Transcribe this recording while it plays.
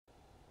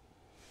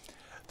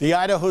The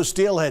Idaho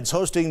Steelheads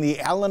hosting the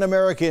Allen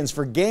Americans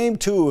for Game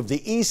 2 of the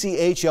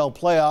ECHL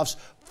playoffs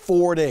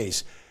 4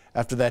 days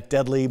after that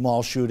deadly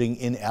mall shooting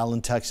in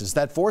Allen, Texas.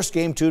 That forced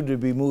Game 2 to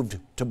be moved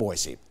to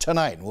Boise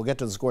tonight. And we'll get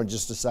to the score in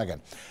just a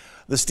second.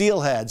 The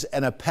Steelheads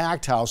and a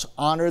packed house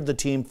honored the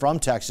team from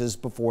Texas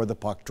before the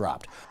puck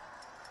dropped.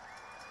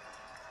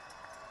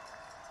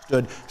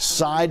 Stood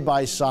side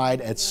by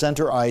side at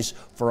center ice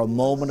for a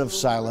moment of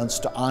silence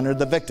to honor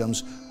the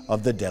victims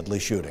of the deadly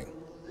shooting.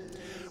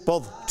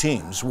 Both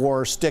teams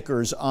wore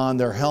stickers on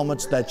their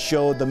helmets that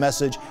showed the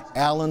message,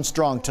 Allen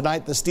Strong.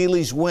 Tonight, the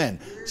Steelies win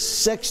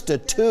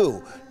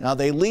 6-2. Now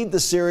they lead the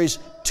series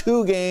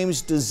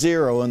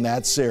 2-0 in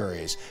that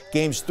series.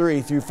 Games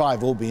 3 through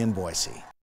 5 will be in Boise.